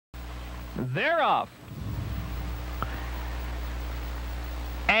They're off.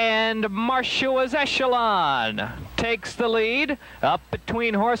 And MARSHUA'S ECHELON takes the lead. Up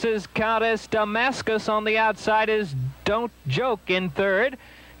between horses, Countess Damascus on the outside is Don't Joke in third.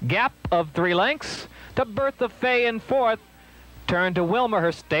 Gap of 3 lengths to Bertha Fay in fourth. Turn to Wilma,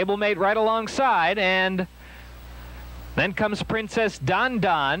 her stablemate, right alongside. And then comes Princess Don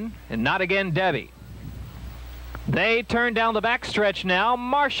Don and Not Again Debbie. They turn down the backstretch now.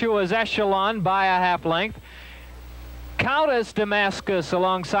 MARSHUA'S ECHELON by a half length. Countess Damascus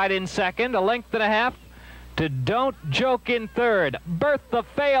alongside in second, a length and a half to Don't Joke in third. Bertha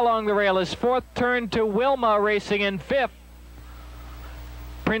Fay along the rail is fourth. Turn to Wilma racing in fifth.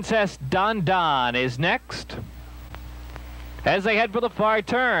 Princess Don Don is next as they head for the far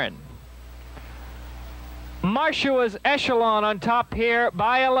turn. MARSHUA'S ECHELON on top here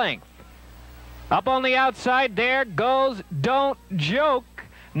by a length. Up on the outside, there goes Don't Joke,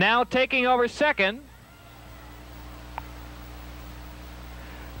 now taking over second.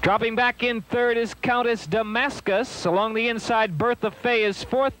 Dropping back in third is Countess Damascus. Along the inside, Bertha Fay is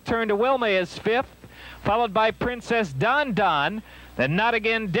fourth. Turn to Wilma is fifth, followed by Princess Don Don, then Not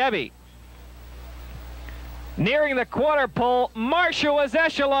Again Debbie. Nearing the quarter pole, MARSHUA'S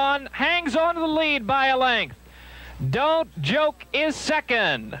ECHELON hangs on to the lead by a length. Don't Joke is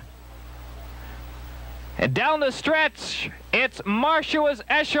second. And down the stretch, it's MARSHUA'S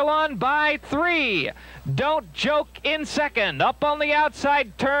ECHELON by 3. Don't Joke in second. Up on the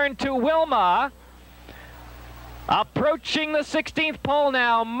outside, turn to Wilma. Approaching the 16th pole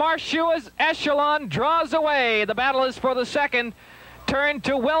now. MARSHUA'S ECHELON draws away. The battle is for the second. Turn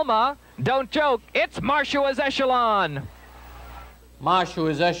to Wilma. Don't Joke. It's MARSHUA'S ECHELON.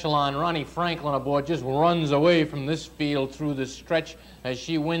 MARSHUA'S ECHELON, Ronnie Franklin aboard, just runs away from this field through this stretch as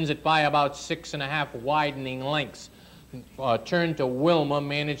she wins it by about 6.5 widening lengths. Turn to Wilma,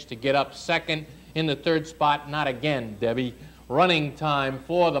 managed to get up second. In the third spot, Not Again Debbie. Running time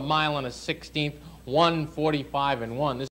for the mile and a 16th, 1:45 and 1.